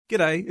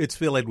G'day, it's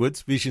Phil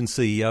Edwards, Vision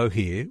CEO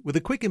here, with a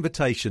quick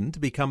invitation to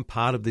become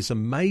part of this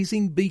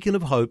amazing beacon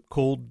of hope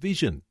called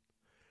Vision.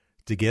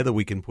 Together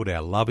we can put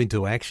our love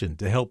into action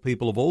to help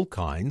people of all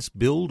kinds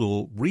build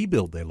or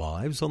rebuild their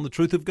lives on the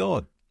truth of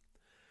God.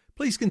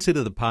 Please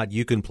consider the part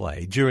you can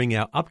play during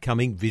our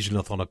upcoming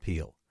Visionathon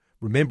appeal,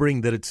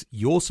 remembering that it's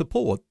your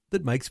support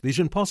that makes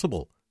Vision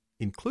possible,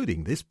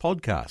 including this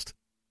podcast.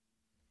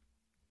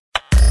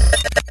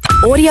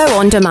 Audio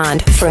on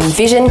demand from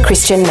Vision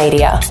Christian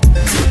Media.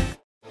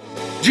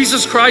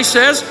 Jesus Christ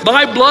says,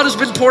 my blood has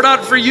been poured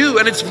out for you,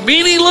 and it's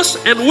meaningless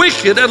and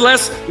wicked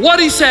unless what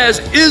he says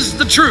is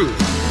the truth.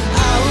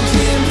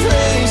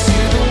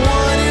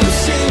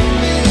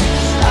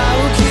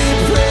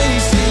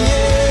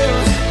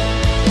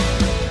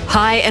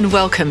 Hi and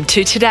welcome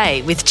to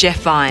Today with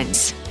Jeff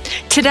Vines.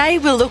 Today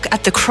we'll look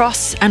at the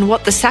cross and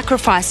what the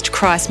sacrificed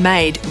Christ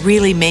made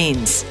really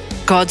means.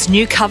 God's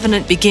new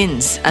covenant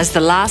begins as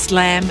the last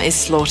lamb is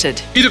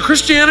slaughtered. Either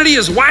Christianity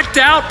is whacked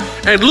out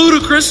and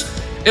ludicrous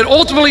and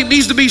ultimately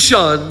needs to be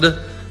shunned,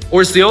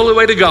 or it's the only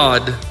way to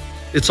God.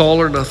 It's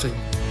all or nothing.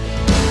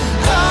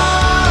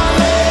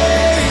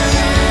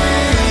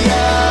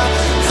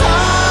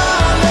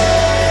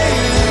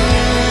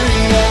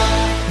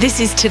 This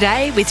is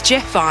Today with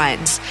Jeff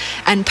Vines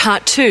and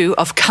part 2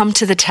 of Come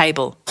to the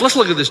Table. Let's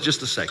look at this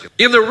just a second.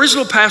 In the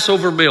original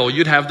Passover meal,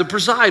 you'd have the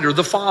presider,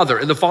 the father,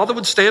 and the father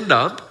would stand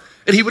up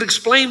and he would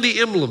explain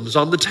the emblems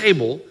on the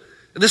table.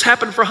 And this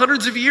happened for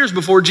hundreds of years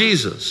before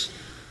Jesus.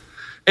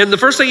 And the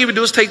first thing he would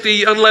do is take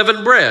the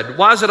unleavened bread.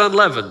 Why is it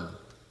unleavened?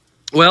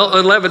 Well,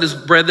 unleavened is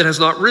bread that has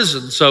not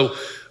risen. So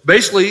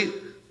basically,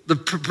 the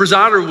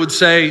presider would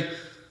say,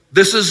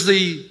 this is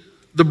the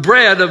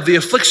bread of the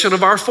affliction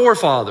of our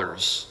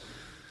forefathers.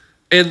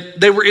 And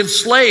they were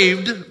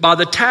enslaved by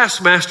the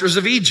taskmasters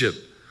of Egypt.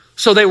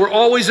 So they were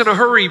always in a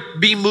hurry,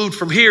 being moved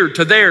from here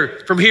to there,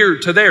 from here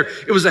to there.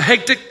 It was a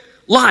hectic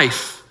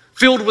life,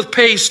 filled with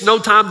pace, no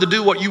time to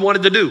do what you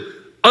wanted to do.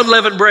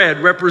 Unleavened bread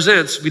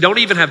represents, we don't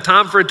even have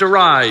time for it to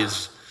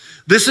rise.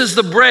 This is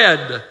the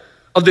bread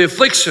of the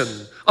affliction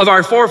of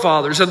our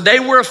forefathers, and they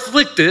were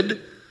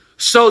afflicted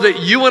so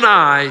that you and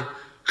I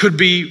could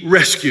be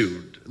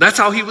rescued. That's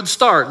how he would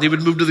start. And he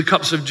would move to the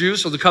cups of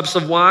juice or the cups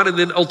of wine, and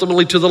then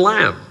ultimately to the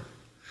lamb.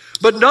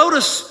 But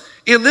notice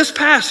in this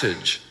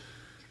passage,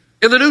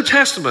 in the New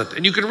Testament,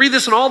 and you can read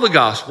this in all the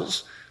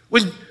Gospels,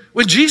 when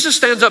Jesus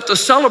stands up to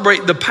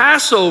celebrate the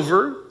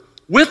Passover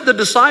with the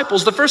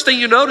disciples, the first thing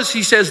you notice,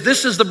 he says,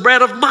 this is the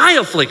bread of my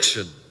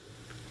affliction.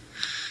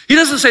 He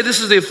doesn't say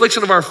this is the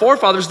affliction of our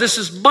forefathers. This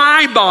is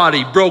my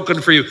body broken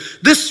for you.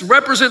 This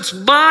represents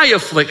my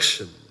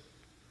affliction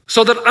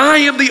so that I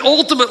am the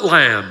ultimate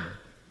lamb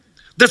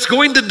that's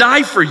going to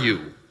die for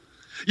you.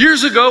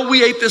 Years ago,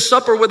 we ate this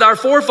supper with our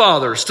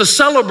forefathers to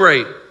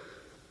celebrate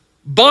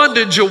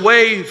bondage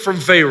away from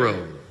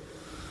Pharaoh.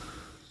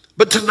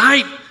 But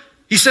tonight,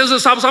 he says to the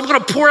disciples, I'm going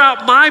to pour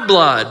out my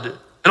blood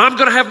and I'm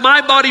going to have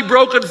my body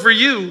broken for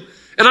you.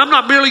 And I'm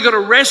not merely going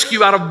to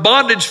rescue out of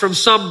bondage from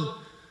some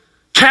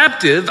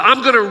captive.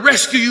 I'm going to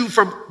rescue you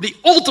from the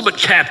ultimate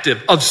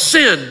captive of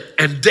sin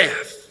and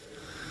death.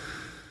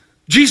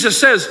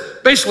 Jesus says,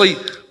 basically,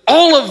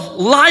 all of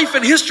life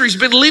and history has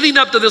been leading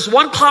up to this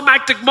one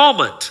climactic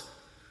moment.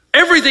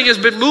 Everything has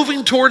been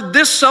moving toward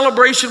this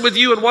celebration with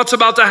you and what's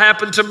about to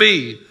happen to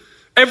me.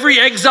 Every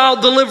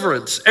exile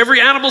deliverance, every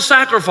animal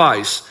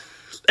sacrifice,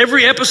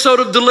 every episode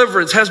of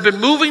deliverance has been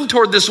moving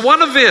toward this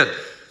one event.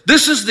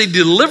 This is the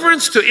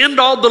deliverance to end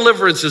all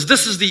deliverances.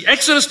 This is the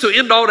Exodus to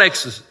end all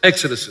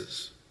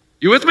exoduses.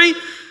 You with me?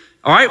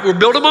 All right, we're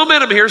building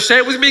momentum here. Say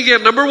it with me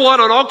again. Number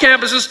one, on all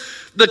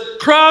campuses, the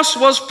cross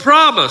was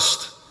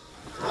promised.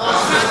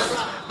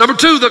 Number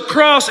two, the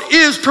cross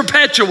is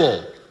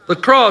perpetual. The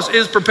cross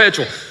is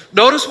perpetual.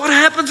 Notice what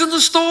happens in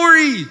the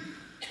story.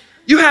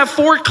 You have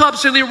 4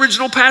 cups in the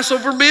original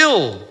Passover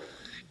meal.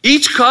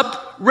 Each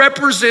cup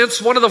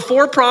represents one of the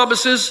 4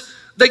 promises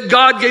that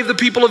God gave the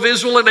people of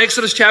Israel in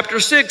Exodus chapter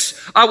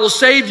 6. I will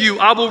save you.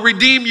 I will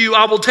redeem you.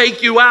 I will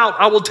take you out.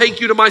 I will take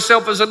you to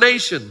myself as a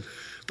nation.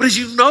 But as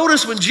you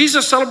notice, when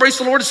Jesus celebrates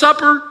the Lord's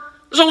Supper,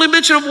 there's only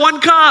mention of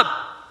 1 cup.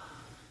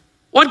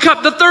 1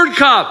 cup, the 3rd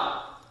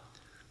cup,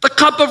 the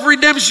cup of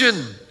redemption.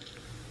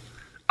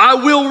 I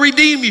will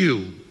redeem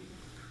you.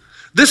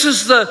 This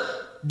is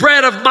the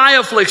bread of my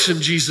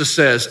affliction, Jesus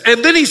says.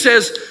 And then he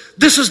says,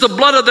 this is the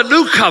blood of the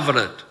new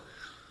covenant.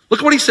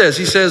 Look what he says.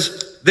 He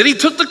says, then he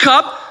took the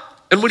cup,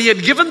 and when he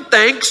had given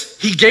thanks,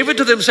 he gave it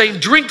to them,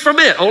 saying, drink from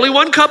it. Only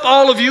 1 cup,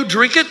 all of you,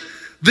 drink it.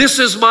 This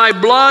is my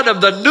blood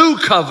of the new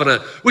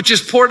covenant, which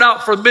is poured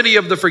out for many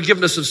of the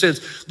forgiveness of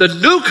sins. The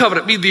new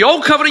covenant, means the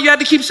old covenant, you had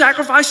to keep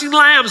sacrificing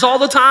lambs all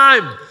the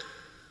time.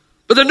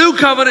 But the new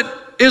covenant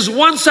is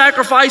one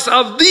sacrifice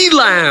of the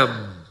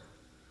lamb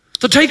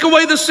to take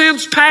away the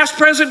sins, past,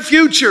 present,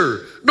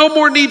 future. No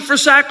more need for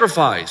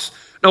sacrifice.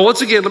 Now,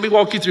 once again, let me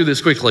walk you through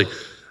this quickly.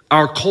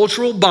 Our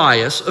cultural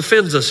bias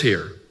offends us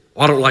here.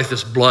 I don't like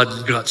this blood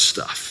and guts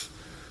stuff.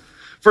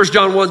 1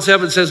 John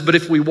 1:7 says, but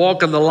if we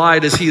walk in the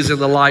light as he is in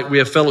the light, we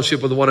have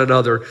fellowship with one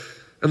another.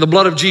 And the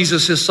blood of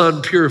Jesus, his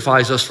son,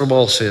 purifies us from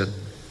all sin.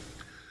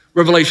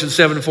 Revelation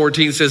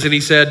 7:14 says, and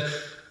he said,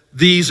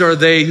 these are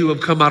they who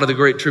have come out of the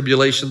great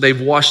tribulation. They've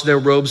washed their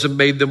robes and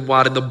made them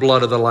white in the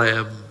blood of the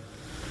Lamb.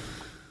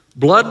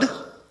 Blood,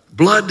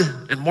 blood,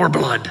 and more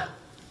blood.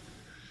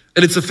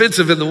 And it's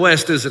offensive in the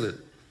West, isn't it?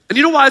 And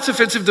you know why it's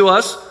offensive to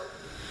us?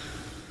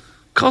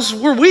 Because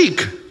we're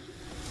weak.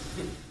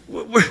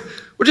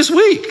 We're just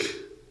weak.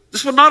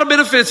 This would not have been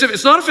offensive.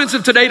 It's not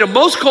offensive today to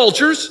most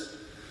cultures,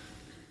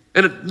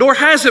 nor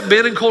has it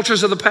been in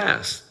cultures of the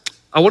past.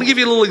 I want to give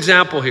you a little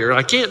example here.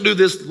 I can't do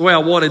this the way I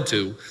wanted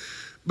to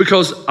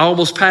because I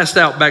almost passed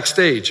out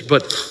backstage.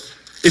 But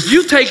if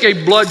you take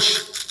a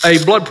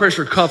blood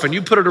pressure cuff and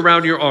you put it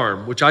around your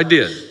arm, which I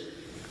did,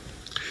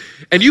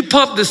 and you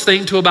pump this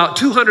thing to about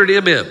 200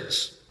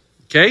 mm's,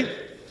 okay?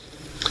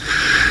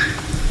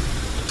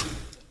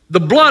 The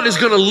blood is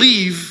going to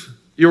leave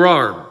your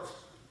arm.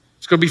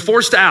 It's going to be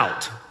forced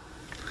out.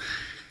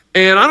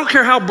 And I don't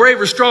care how brave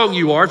or strong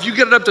you are, if you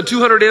get it up to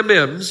 200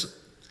 mm's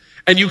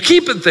and you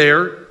keep it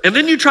there, and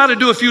then you try to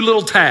do a few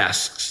little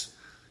tasks,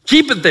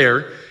 keep it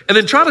there, and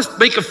then try to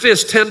make a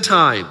fist 10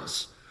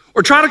 times,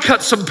 or try to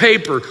cut some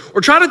paper,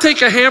 or try to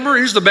take a hammer,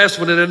 here's the best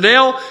one, and a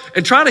nail,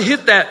 and try to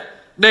hit that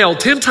nail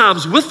 10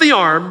 times with the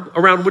arm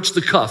around which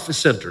the cuff is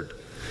centered.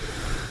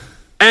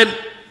 And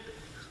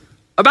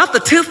about the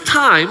 10th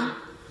time,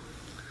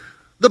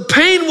 the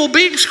pain will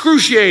be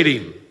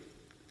excruciating.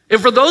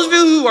 And for those of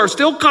you who are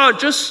still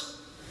conscious,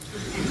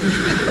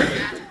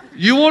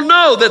 you will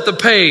know that the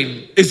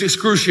pain is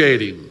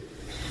excruciating.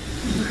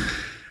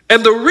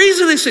 And the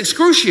reason it's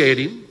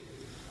excruciating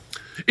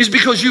is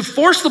because you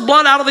force the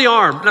blood out of the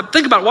arm. Now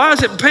think about it, why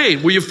is it in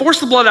pain? Well, you force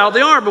the blood out of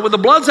the arm, and when the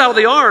blood's out of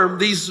the arm,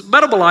 these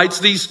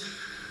metabolites,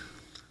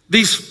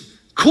 these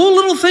cool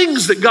little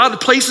things that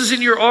God places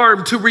in your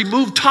arm to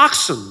remove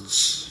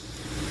toxins,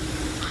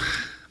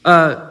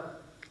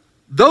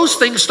 those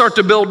things start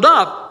to build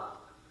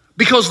up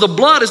because the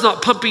blood is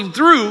not pumping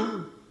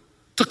through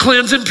to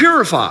cleanse and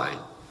purify.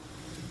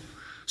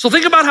 So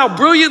think about how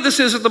brilliant this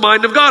is in the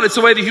mind of God. It's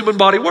the way the human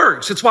body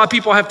works. It's why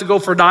people have to go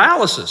for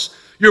dialysis.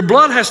 Your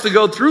blood has to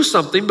go through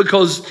something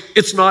because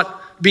it's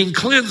not being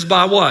cleansed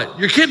by what?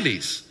 Your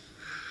kidneys.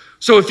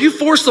 So if you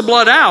force the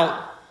blood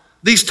out,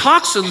 these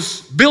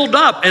toxins build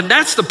up, and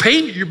that's the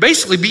pain. You're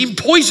basically being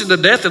poisoned to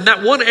death in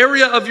that one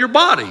area of your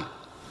body.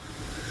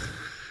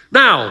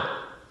 Now,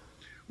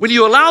 when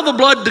you allow the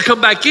blood to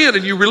come back in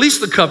and you release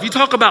the cuff, you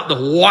talk about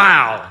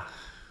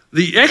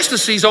the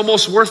ecstasy is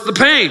almost worth the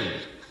pain.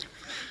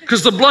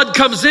 Because the blood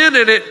comes in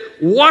and it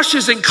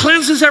washes and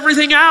cleanses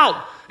everything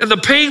out. And the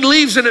pain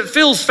leaves and it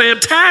feels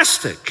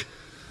fantastic.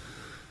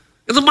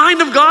 In the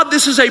mind of God,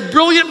 this is a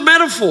brilliant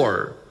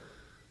metaphor.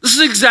 This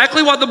is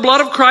exactly what the blood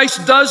of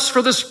Christ does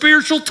for the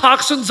spiritual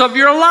toxins of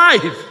your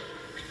life.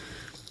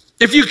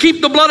 If you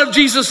keep the blood of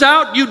Jesus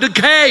out, you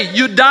decay,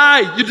 you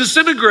die, you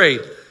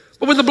disintegrate.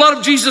 But when the blood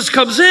of Jesus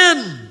comes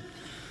in,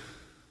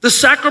 the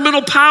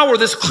sacramental power,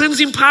 this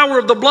cleansing power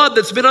of the blood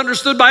that's been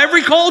understood by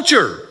every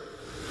culture,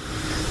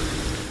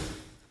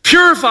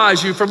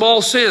 purifies you from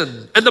all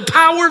sin and the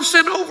power of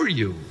sin over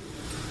you.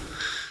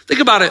 Think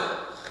about it.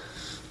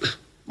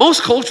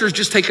 Most cultures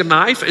just take a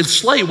knife and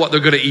slay what they're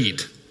going to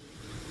eat.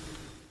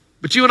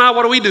 But you and I,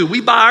 what do?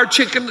 We buy our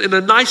chicken in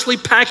a nicely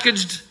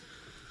packaged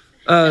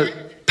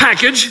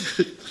package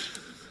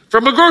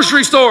from a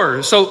grocery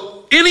store.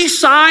 So any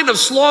sign of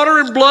slaughter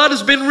and blood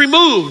has been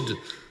removed.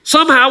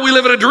 Somehow we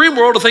live in a dream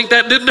world to think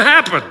that didn't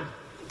happen.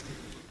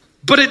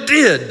 But it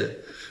did.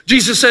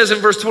 Jesus says in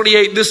verse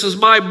 28, this is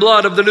my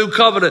blood of the new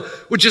covenant,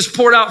 which is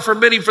poured out for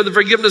many for the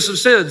forgiveness of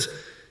sins.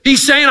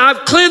 He's saying,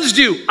 I've cleansed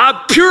you.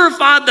 I've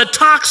purified the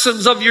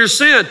toxins of your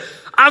sin.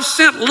 I've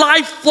sent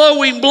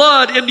life-flowing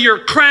blood into your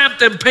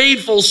cramped and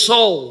painful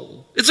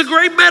soul. It's a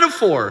great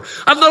metaphor.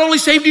 I've not only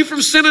saved you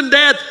from sin and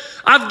death,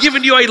 I've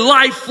given you a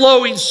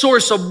life-flowing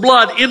source of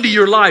blood into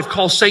your life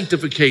called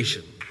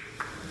sanctification.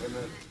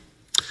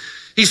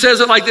 He says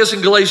it like this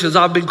in Galatians,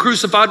 I've been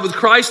crucified with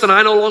Christ and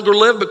I no longer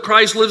live, but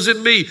Christ lives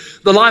in me.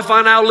 The life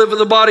I now live in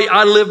the body,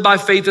 I live by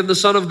faith in the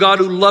Son of God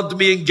who loved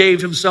me and gave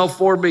himself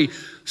for me.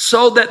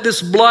 So that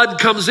this blood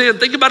comes in.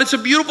 Think about it, it's a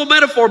beautiful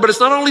metaphor, but it's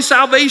not only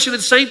salvation,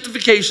 it's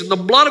sanctification. The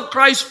blood of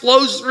Christ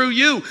flows through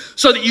you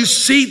so that you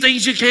see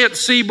things you can't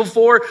see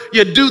before.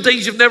 You do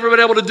things you've never been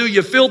able to do.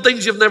 You feel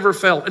things you've never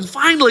felt. And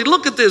finally,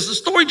 look at this. The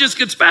story just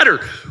gets better.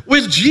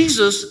 When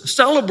Jesus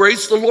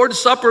celebrates the Lord's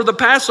Supper, the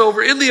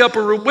Passover, in the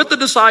upper room with the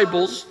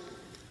disciples,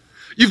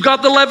 you've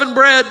got the leavened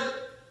bread.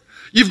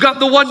 You've got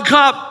the one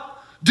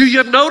cup. Do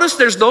you notice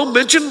there's no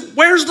mention?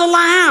 Where's the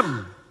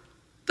lamb?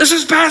 This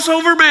is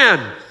Passover,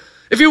 man.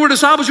 If you were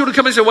disciples, you would have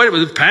come and said, wait a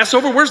minute,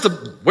 Passover, where's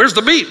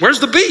the meat? Where's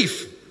the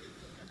beef?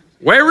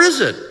 Where is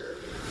it?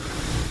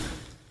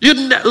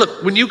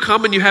 Look, when you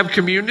come and you have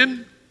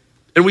communion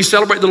and we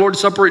celebrate the Lord's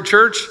Supper at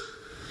church,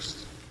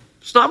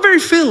 it's not very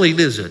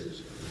filling, is it? There's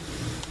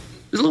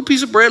a little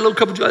piece of bread, a little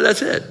cup of joy,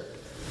 that's it.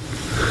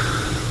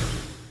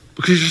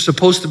 Because you're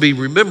supposed to be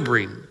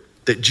remembering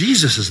that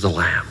Jesus is the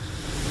lamb.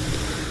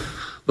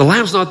 The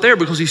lamb's not there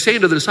because he's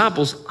saying to the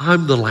disciples,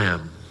 I'm the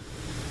lamb.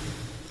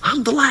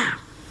 I'm the lamb.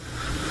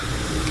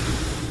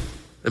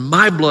 And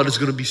my blood is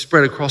going to be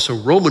spread across a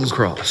Roman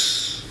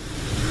cross.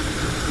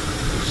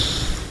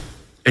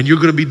 And you're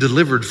going to be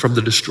delivered from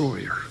the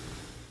destroyer.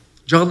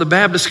 John the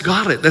Baptist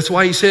got it. That's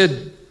why he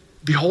said,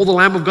 behold the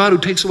Lamb of God who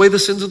takes away the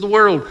sins of the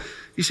world.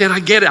 He said, I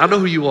get it. I know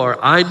who you are.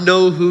 I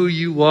know who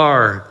you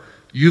are.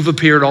 You've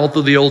appeared all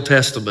through the Old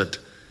Testament.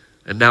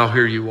 And now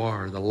here you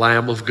are, the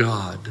Lamb of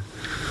God.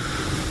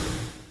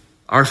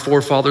 Our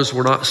forefathers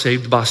were not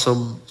saved by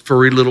some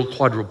furry little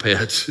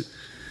quadrupeds,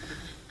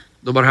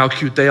 no matter how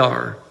cute they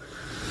are.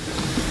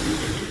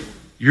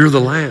 You're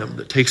the Lamb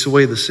that takes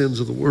away the sins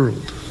of the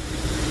world.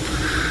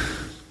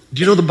 Do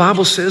you know the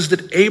Bible says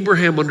that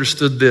Abraham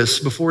understood this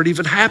before it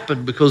even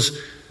happened, because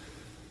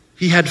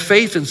he had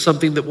faith in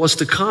something that was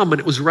to come, and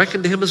it was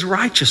reckoned to him as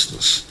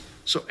righteousness.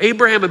 So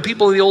Abraham and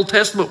people in the Old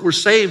Testament were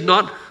saved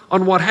not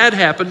on what had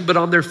happened, but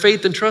on their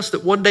faith and trust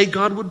that one day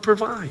God would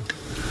provide.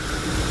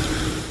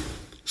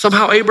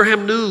 Somehow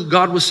Abraham knew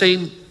God was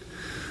saying,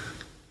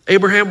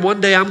 Abraham,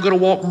 one day I'm going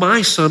to walk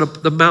my son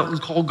up the mountain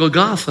called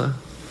Golgotha,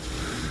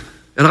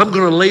 and I'm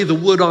going to lay the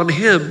wood on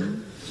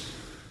him,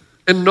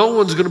 and no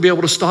one's going to be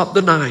able to stop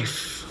the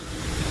knife.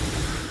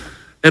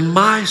 And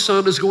my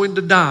son is going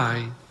to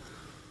die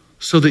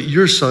so that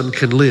your son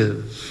can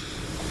live.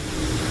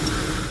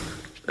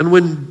 And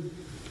when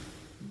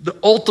the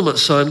ultimate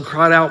son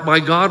cried out, my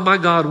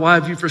God, why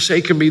have you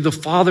forsaken me? The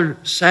father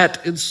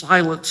sat in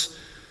silence,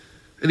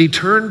 and he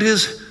turned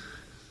his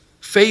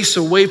face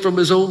away from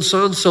his own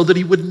son so that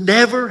he would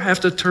never have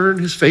to turn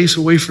his face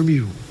away from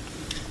you.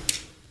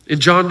 In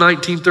John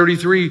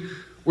 19:33,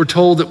 we're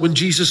told that when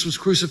Jesus was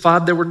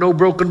crucified, there were no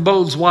broken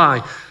bones.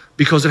 Why?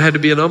 Because it had to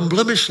be an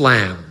unblemished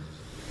lamb.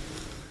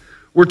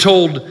 We're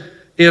told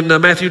in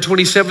Matthew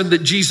 27 that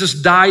Jesus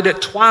died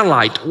at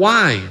twilight.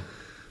 Why?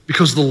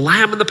 Because the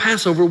lamb in the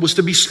Passover was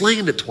to be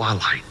slain at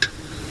twilight.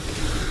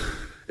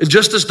 And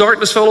just as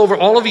darkness fell over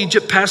all of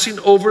Egypt, passing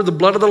over the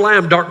blood of the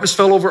lamb, darkness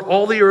fell over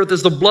all the earth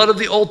as the blood of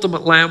the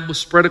ultimate lamb was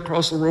spread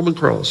across the Roman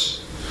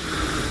cross.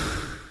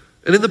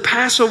 And in the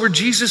Passover,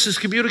 Jesus is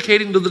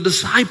communicating to the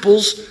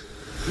disciples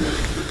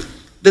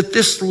that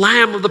this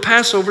lamb of the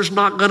Passover is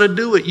not going to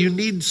do it. You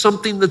need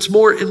something that's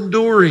more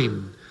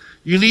enduring.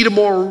 You need a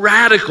more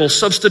radical,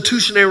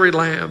 substitutionary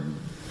lamb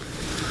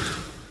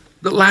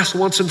that lasts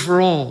once and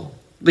for all.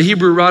 The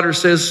Hebrew writer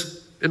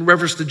says in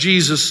reference to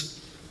Jesus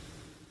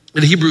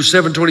in Hebrews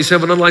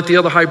 7:27, unlike the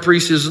other high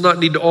priests, he does not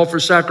need to offer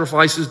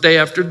sacrifices day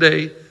after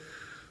day.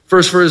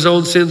 First for his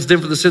own sins, then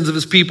for the sins of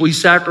his people. He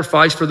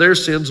sacrificed for their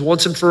sins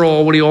once and for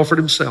all when he offered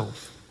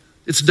himself.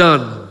 It's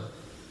done.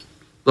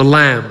 The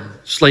lamb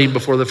slain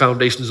before the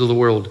foundations of the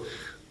world.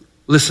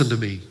 Listen to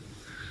me.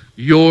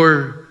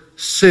 Your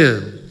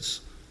sins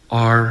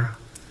are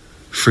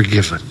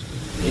forgiven.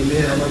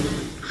 Amen.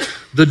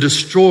 The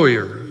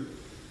destroyer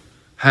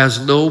has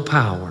no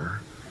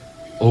power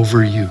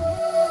over you.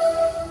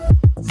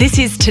 This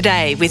is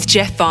Today with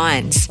Jeff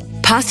Vines.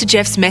 Pastor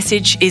Jeff's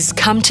message is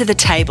Come to the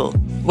Table.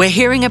 We're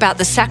hearing about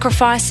the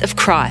sacrifice of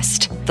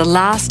Christ, the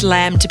last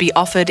lamb to be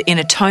offered in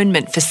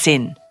atonement for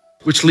sin.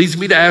 Which leads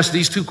me to ask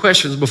these two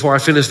questions before I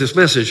finish this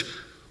message.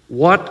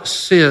 What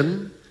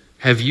sin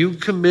have you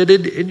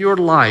committed in your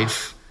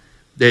life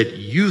that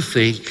you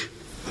think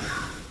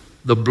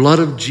the blood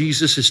of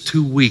Jesus is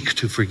too weak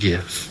to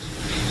forgive?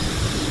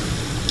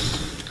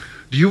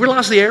 Do you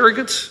realize the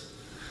arrogance?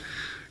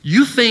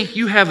 You think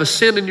you have a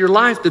sin in your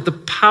life that the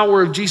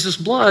power of Jesus'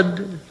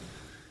 blood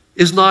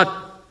is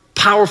not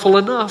powerful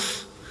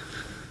enough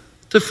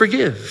to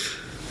forgive.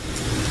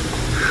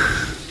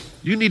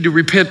 You need to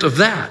repent of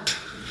that.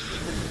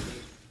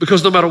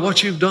 Because no matter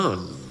what you've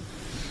done,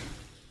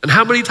 and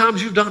how many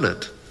times you've done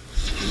it,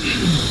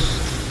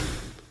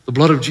 the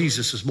blood of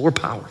Jesus is more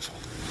powerful.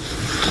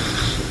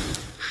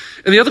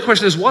 And the other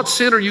question is, what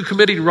sin are you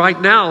committing right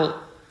now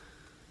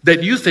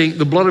that you think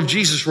the blood of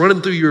Jesus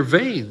running through your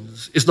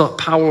veins is not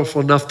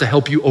powerful enough to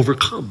help you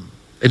overcome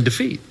and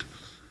defeat?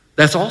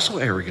 That's also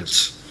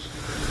arrogance.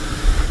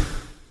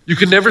 You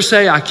can never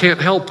say, I can't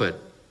help it.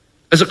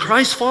 As a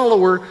Christ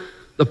follower,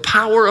 the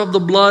power of the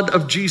blood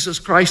of Jesus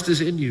Christ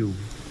is in you.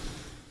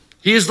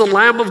 He is the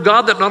Lamb of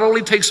God that not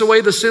only takes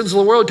away the sins of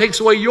the world, takes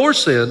away your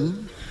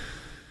sin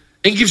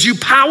and gives you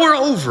power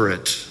over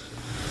it.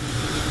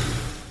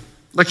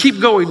 Now keep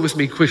going with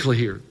me quickly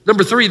here.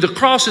 Number 3, the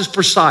cross is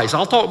precise.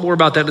 I'll talk more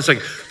about that in a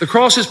second. The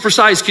cross is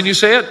precise. Can you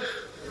say it?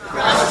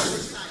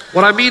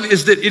 What I mean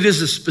is that it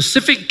is a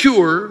specific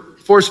cure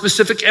for a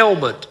specific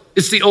ailment.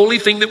 It's the only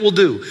thing that will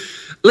do.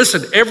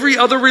 Listen, every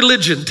other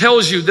religion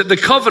tells you that the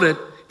covenant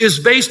is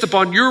based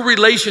upon your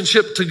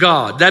relationship to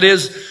God. That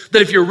is,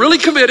 that if you're really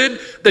committed,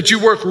 that you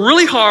work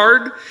really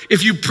hard,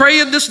 if you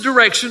pray in this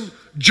direction,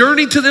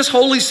 journey to this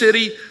holy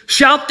city,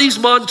 shout these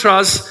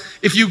mantras,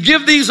 if you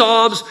give these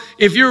alms,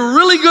 if you're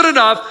really good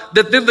enough,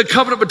 that then the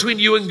covenant between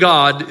you and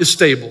God is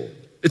stable.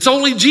 It's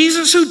only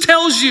Jesus who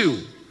tells you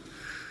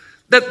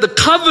that the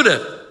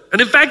covenant,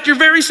 and in fact your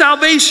very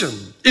salvation,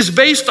 is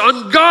based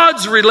on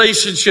God's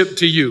relationship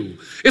to you.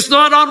 It's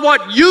not on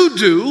what you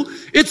do,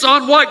 it's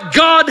on what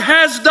God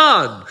has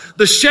done.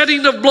 The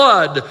shedding of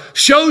blood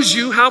shows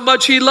you how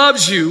much He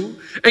loves you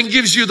and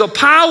gives you the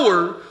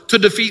power to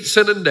defeat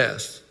sin and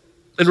death.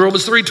 In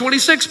Romans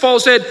 3:26, Paul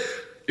said,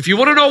 if you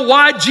want to know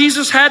why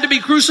Jesus had to be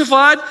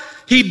crucified,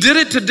 he did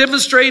it to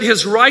demonstrate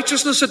his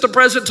righteousness at the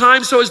present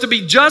time so as to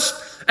be just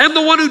and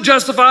the one who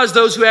justifies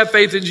those who have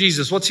faith in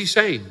Jesus. What's he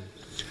saying?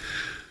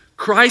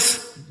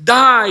 Christ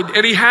died,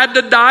 and he had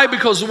to die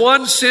because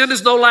one, sin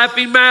is no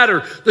laughing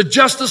matter. The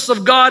justice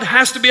of God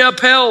has to be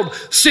upheld.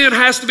 Sin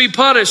has to be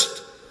punished.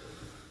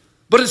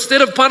 But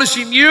instead of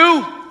punishing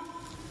you,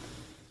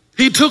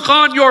 he took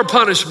on your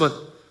punishment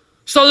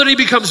so that he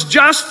becomes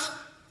just.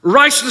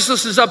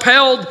 Righteousness is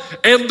upheld,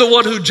 and the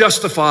one who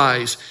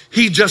justifies,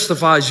 he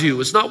justifies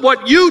you. It's not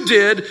what you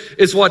did,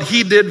 it's what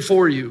he did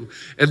for you.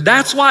 And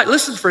that's why,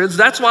 listen friends,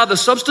 that's why the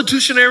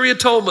substitutionary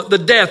atonement, the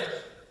death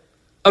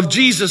of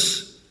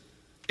Jesus,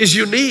 is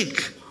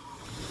unique.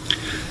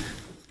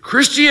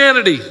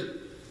 Christianity,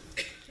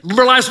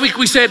 remember last week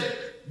we said,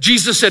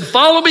 Jesus said,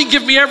 follow me,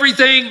 give me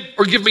everything,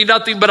 or give me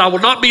nothing, but I will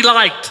not be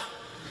liked.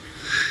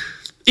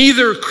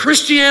 Either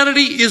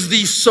Christianity is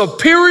the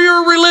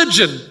superior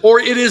religion or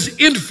it is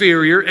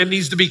inferior and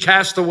needs to be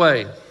cast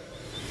away.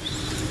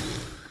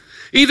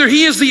 Either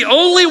he is the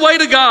only way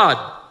to God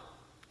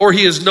or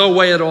he is no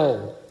way at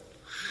all.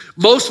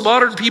 Most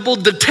modern people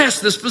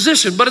detest this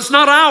position, but it's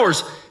not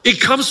ours.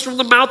 It comes from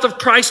the mouth of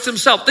Christ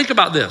himself. Think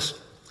about this.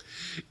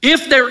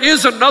 If there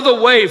is another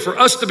way for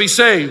us to be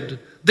saved,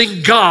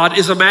 then God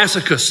is a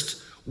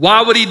masochist.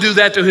 Why would he do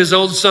that to his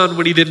own son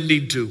when he didn't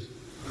need to?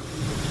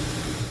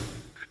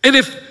 And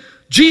if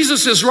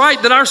Jesus is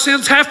right that our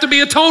sins have to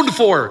be atoned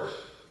for,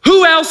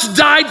 who else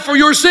died for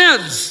your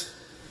sins?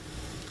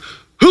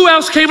 Who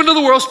else came into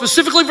the world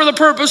specifically for the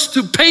purpose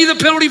to pay the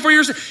penalty for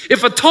your sins?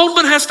 If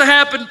atonement has to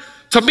happen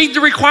to meet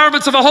the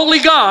requirements of a holy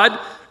God,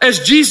 as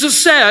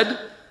Jesus said,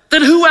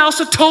 then who else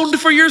atoned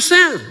for your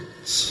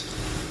sins?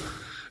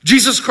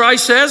 Jesus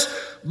Christ says,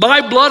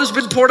 my blood has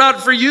been poured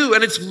out for you,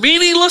 and it's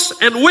meaningless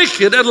and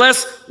wicked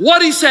unless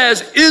what he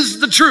says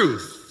is the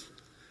truth.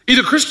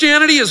 Either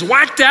Christianity is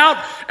whacked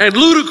out and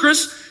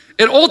ludicrous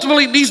and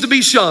ultimately needs to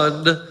be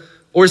shunned,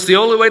 or it's the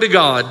only way to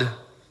God.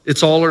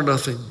 It's all or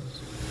nothing.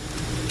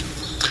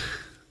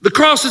 The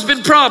cross has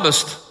been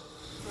promised.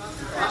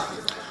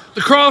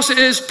 The cross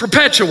is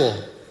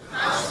perpetual.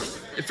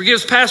 It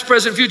forgives past,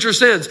 present, future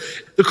sins.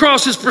 The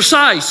cross is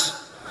precise.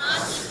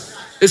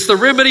 It's the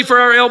remedy for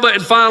our ailment.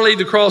 And finally,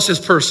 the cross is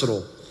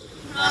personal.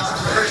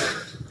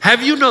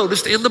 Have you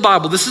noticed in the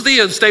Bible, this is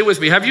the end, stay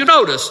with me. Have you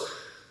noticed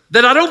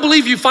that I don't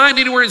believe you find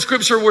anywhere in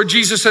Scripture where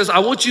Jesus says, I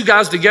want you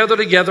guys to gather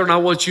together and I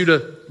want you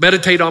to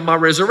meditate on my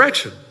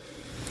resurrection.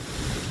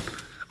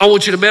 I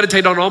want you to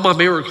meditate on all my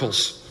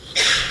miracles.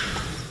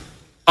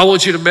 I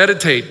want you to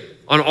meditate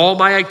on all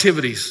my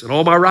activities and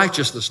all my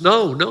righteousness.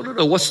 No.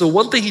 What's the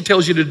one thing he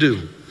tells you to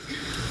do?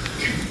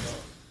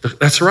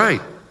 That's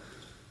right.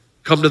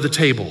 Come to the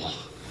table.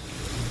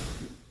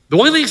 The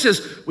one thing he says,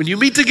 when you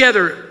meet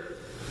together,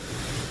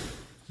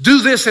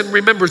 do this in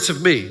remembrance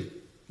of me.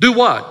 Do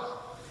what?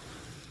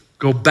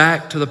 Go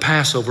back to the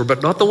Passover,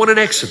 but not the one in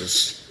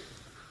Exodus.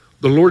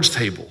 The Lord's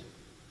table,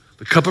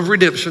 the cup of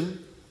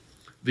redemption,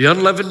 the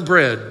unleavened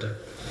bread,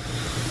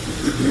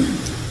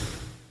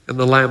 and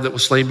the lamb that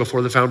was slain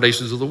before the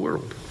foundations of the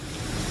world.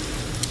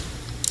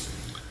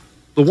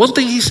 The one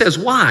thing he says,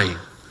 why?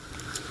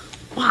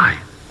 Why?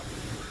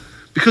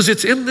 Because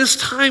it's in this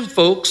time,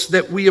 folks,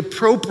 that we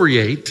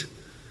appropriate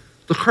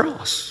the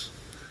cross.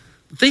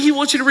 The thing he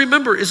wants you to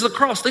remember is the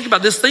cross. Think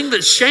about this thing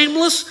that's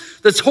shameless,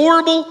 that's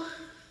horrible.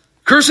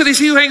 Cursed is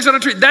he who hangs on a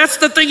tree. That's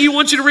the thing he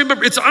wants you to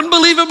remember. It's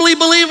unbelievably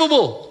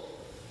believable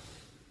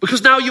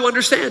because now you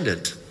understand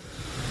it.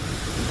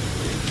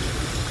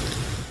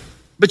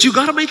 But you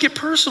got to make it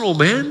personal,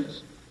 man.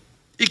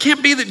 It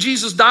can't be that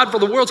Jesus died for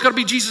the world. It's got to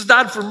be Jesus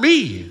died for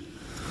me.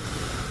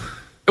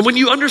 And when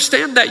you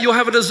understand that, you'll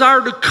have a desire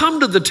to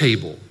come to the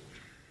table.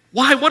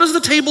 Why? What does the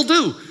table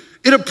do?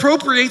 It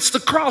appropriates the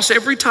cross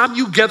every time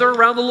you gather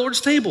around the Lord's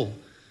table.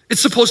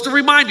 It's supposed to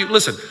remind you,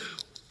 listen,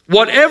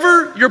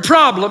 whatever your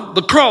problem,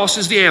 the cross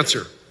is the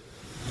answer.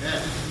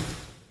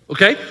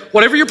 Okay?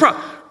 Whatever your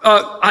problem,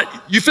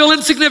 you feel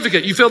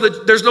insignificant. You feel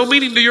that there's no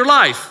meaning to your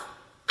life.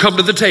 Come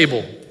to the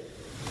table.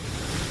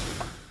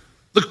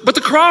 But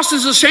the cross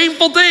is a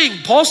shameful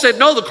thing. Paul said,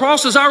 no, the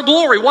cross is our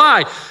glory.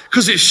 Why?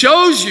 Because it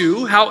shows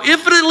you how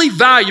infinitely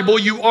valuable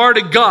you are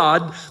to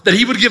God that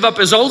he would give up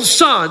his own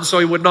son so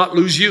he would not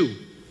lose you.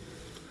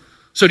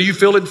 So do you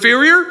feel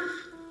inferior?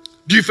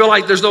 Do you feel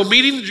like there's no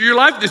meaning to your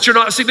life, that you're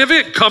not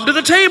significant? Come to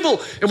the table.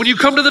 And when you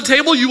come to the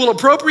table, you will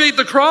appropriate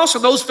the cross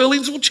and those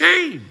feelings will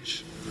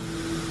change.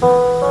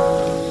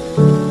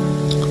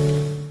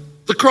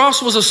 The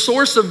cross was a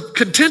source of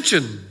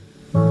contention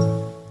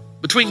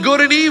between good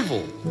and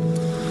evil.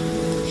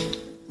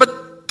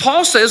 But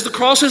Paul says the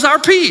cross is our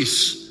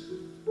peace.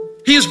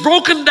 He has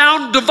broken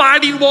down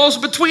dividing walls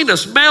between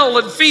us, male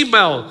and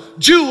female,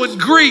 Jew and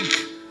Greek,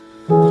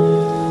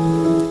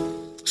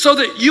 so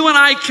that you and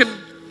I can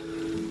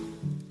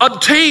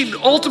obtain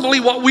ultimately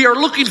what we are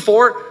looking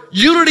for,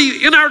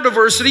 unity in our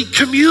diversity,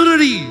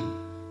 community,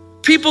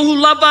 people who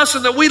love us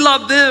and that we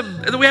love them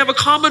and that we have a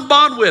common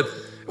bond with.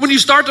 When you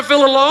start to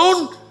feel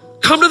alone,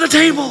 come to the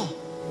table.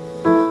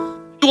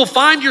 You will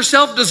find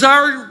yourself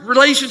desiring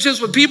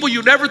relationships with people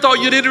you never thought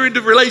you'd enter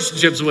into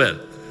relationships with.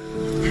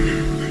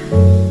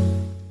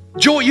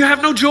 Joy, you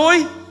have no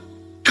joy?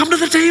 Come to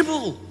the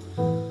table.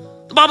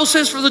 The Bible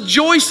says, for the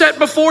joy set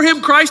before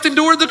him, Christ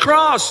endured the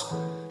cross.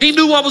 He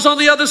knew what was on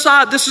the other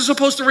side. This is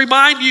supposed to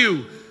remind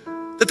you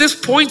that this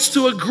points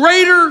to a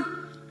greater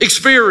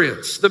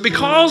experience, that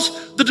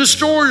because the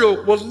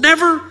destroyer will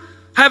never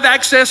have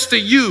access to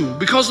you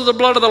because of the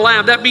blood of the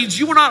Lamb, that means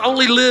you will not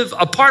only live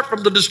apart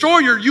from the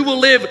destroyer, you will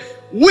live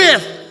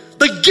with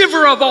the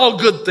giver of all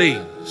good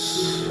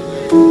things.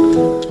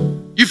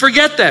 You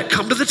forget that.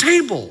 Come to the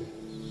table.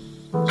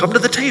 Come to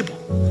the table.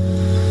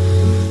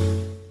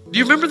 Do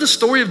you remember the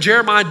story of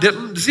Jeremiah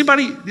Denton? Does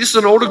anybody, this is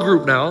an older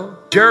group now.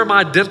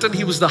 Jeremiah Denton,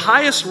 he was the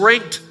highest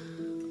ranked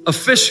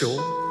official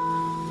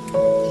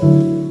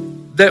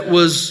that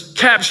was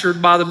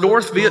captured by the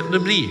North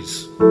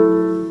Vietnamese.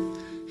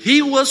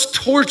 He was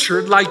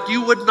tortured like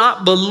you would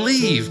not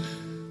believe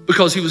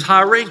because he was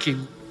high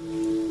ranking.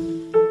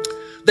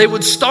 They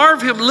would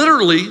starve him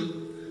literally,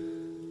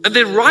 and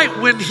then right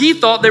when he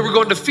thought they were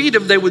going to feed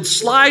him, they would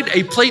slide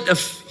a plate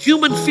of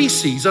human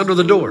feces under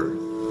the door,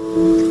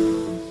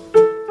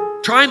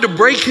 trying to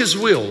break his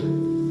will.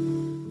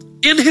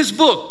 In his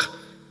book,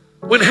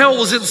 When Hell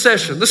Was in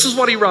Session, this is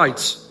what he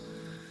writes.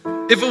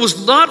 If it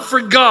was not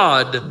for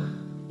God,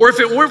 or if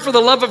it weren't for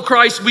the love of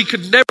Christ, we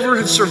could never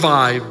have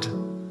survived.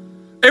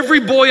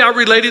 Every boy I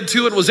related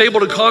to and was able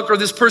to conquer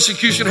this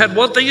persecution had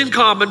one thing in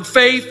common: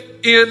 faith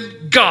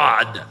in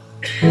God.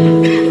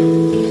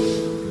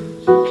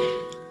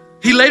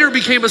 He later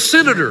became a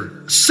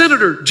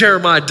Senator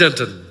Jeremiah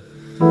Denton,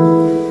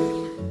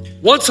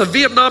 once a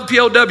Vietnam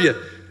POW,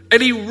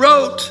 and he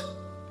wrote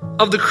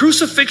of the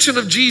crucifixion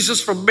of Jesus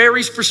from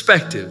Mary's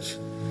perspective.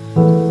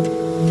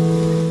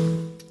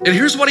 And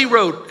here's what he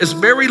wrote: as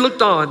Mary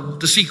looked on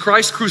to see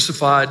Christ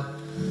crucified,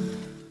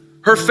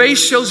 her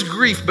face shows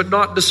grief but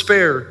not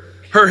despair.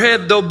 Her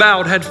head, though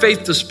bowed, had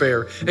faith to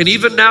spare. And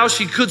even now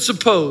she could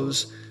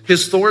suppose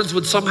his thorns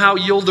would somehow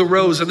yield a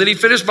rose. And then he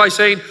finished by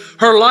saying,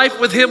 her life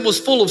with him was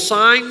full of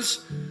signs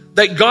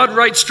that God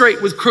writes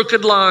straight with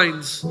crooked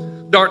lines.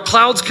 Dark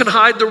clouds can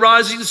hide the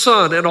rising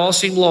sun, and all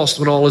seem lost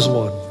when all is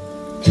won.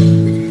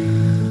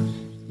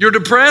 You're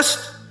depressed.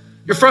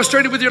 You're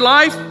frustrated with your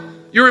life.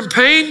 You're in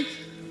pain.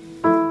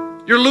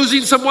 You're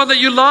losing someone that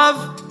you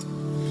love.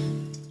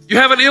 You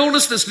have an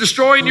illness that's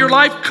destroying your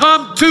life.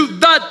 Come to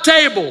the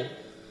table.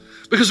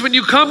 Because when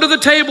you come to the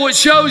table, it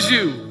shows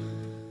you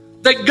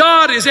that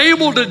God is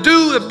able to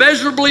do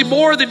immeasurably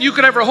more than you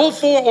could ever hope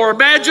for or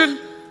imagine,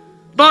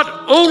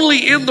 not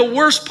only in the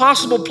worst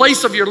possible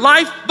place of your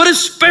life, but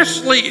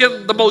especially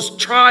in the most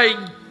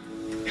trying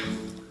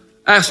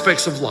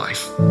aspects of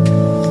life.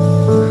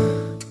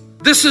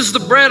 This is the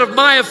bread of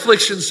my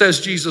affliction, says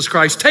Jesus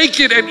Christ. Take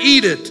it and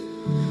eat it.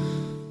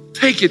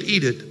 Take it,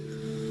 eat it.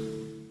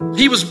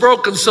 He was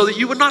broken so that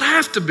you would not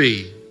have to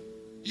be.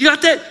 You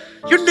got that?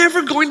 You're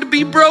never going to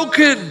be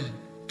broken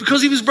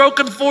because he was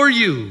broken for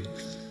you.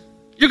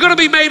 You're going to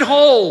be made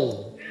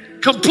whole,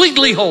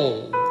 completely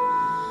whole.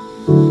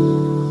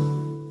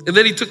 And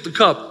then he took the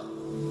cup.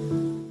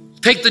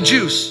 Take the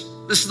juice.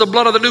 This is the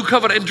blood of the new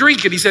covenant, and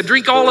drink it. He said,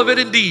 drink all of it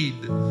indeed.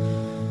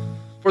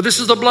 For this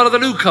is the blood of the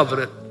new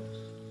covenant.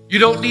 You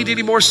don't need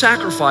any more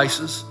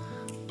sacrifices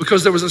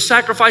because there was a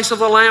sacrifice of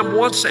the Lamb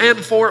once and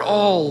for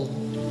all.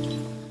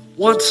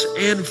 Once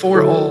and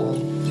for all.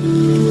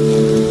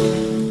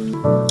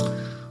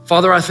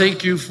 Father, I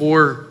thank you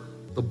for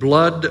the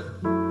blood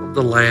of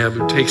the Lamb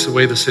who takes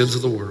away the sins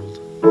of the world.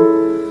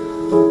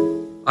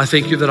 I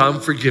thank you that I'm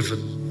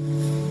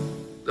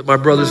forgiven, that my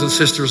brothers and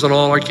sisters and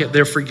all,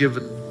 they're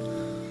forgiven,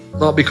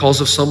 not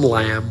because of some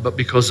lamb, but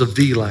because of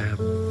the Lamb.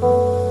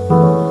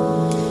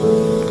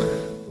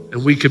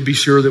 And we can be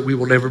sure that we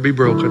will never be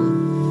broken,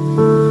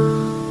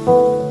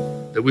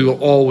 that we will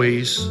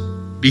always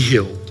be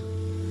healed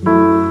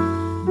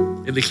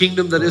in the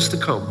kingdom that is to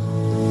come.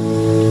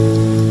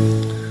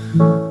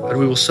 And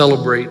we will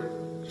celebrate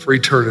for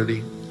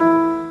eternity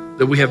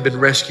that we have been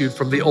rescued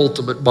from the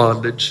ultimate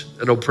bondage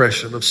and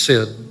oppression of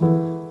sin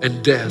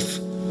and death.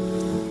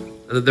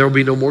 And that there will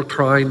be no more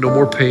crying, no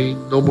more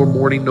pain, no more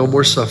mourning, no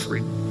more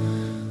suffering.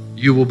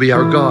 You will be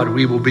our God.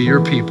 We will be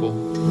your people.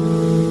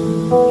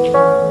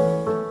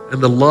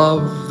 And the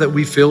love that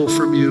we feel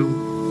from you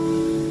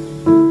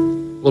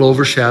will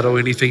overshadow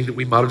anything that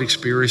we might have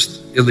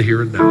experienced in the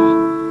here and now.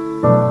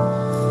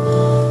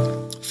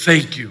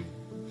 Thank you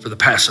for the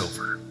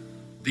Passover,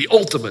 the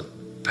ultimate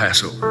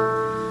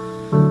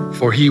Passover,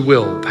 for he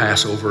will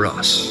pass over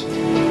us.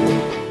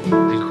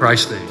 In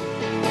Christ's name,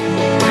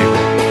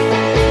 amen.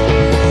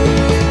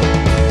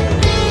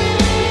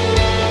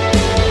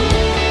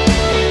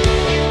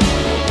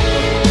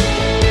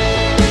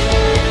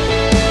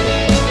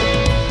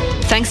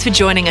 Thanks for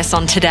joining us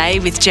on Today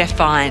with Jeff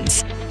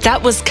Vines.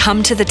 That was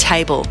Come to the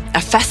Table, a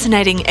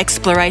fascinating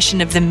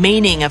exploration of the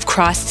meaning of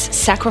Christ's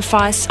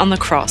sacrifice on the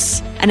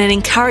cross, and an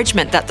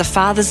encouragement that the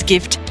Father's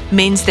gift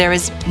means there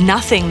is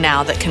nothing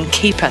now that can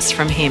keep us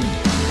from him.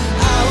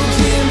 I will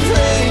keep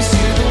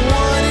praising the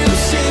one who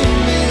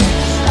saved me.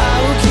 I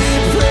will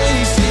keep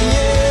praising.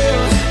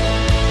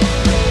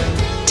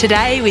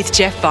 Today with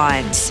Jeff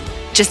Vines.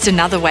 Just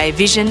another way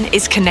Vision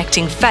is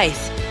connecting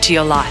faith to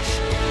your life.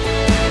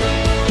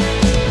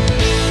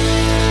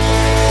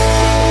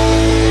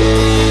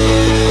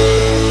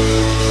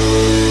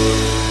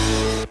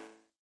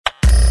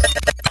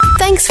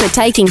 Thanks for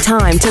taking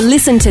time to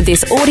listen to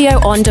this audio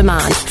on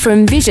demand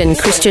from Vision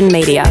Christian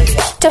Media.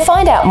 To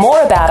find out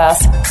more about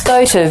us,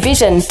 go to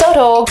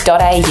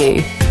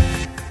vision.org.au.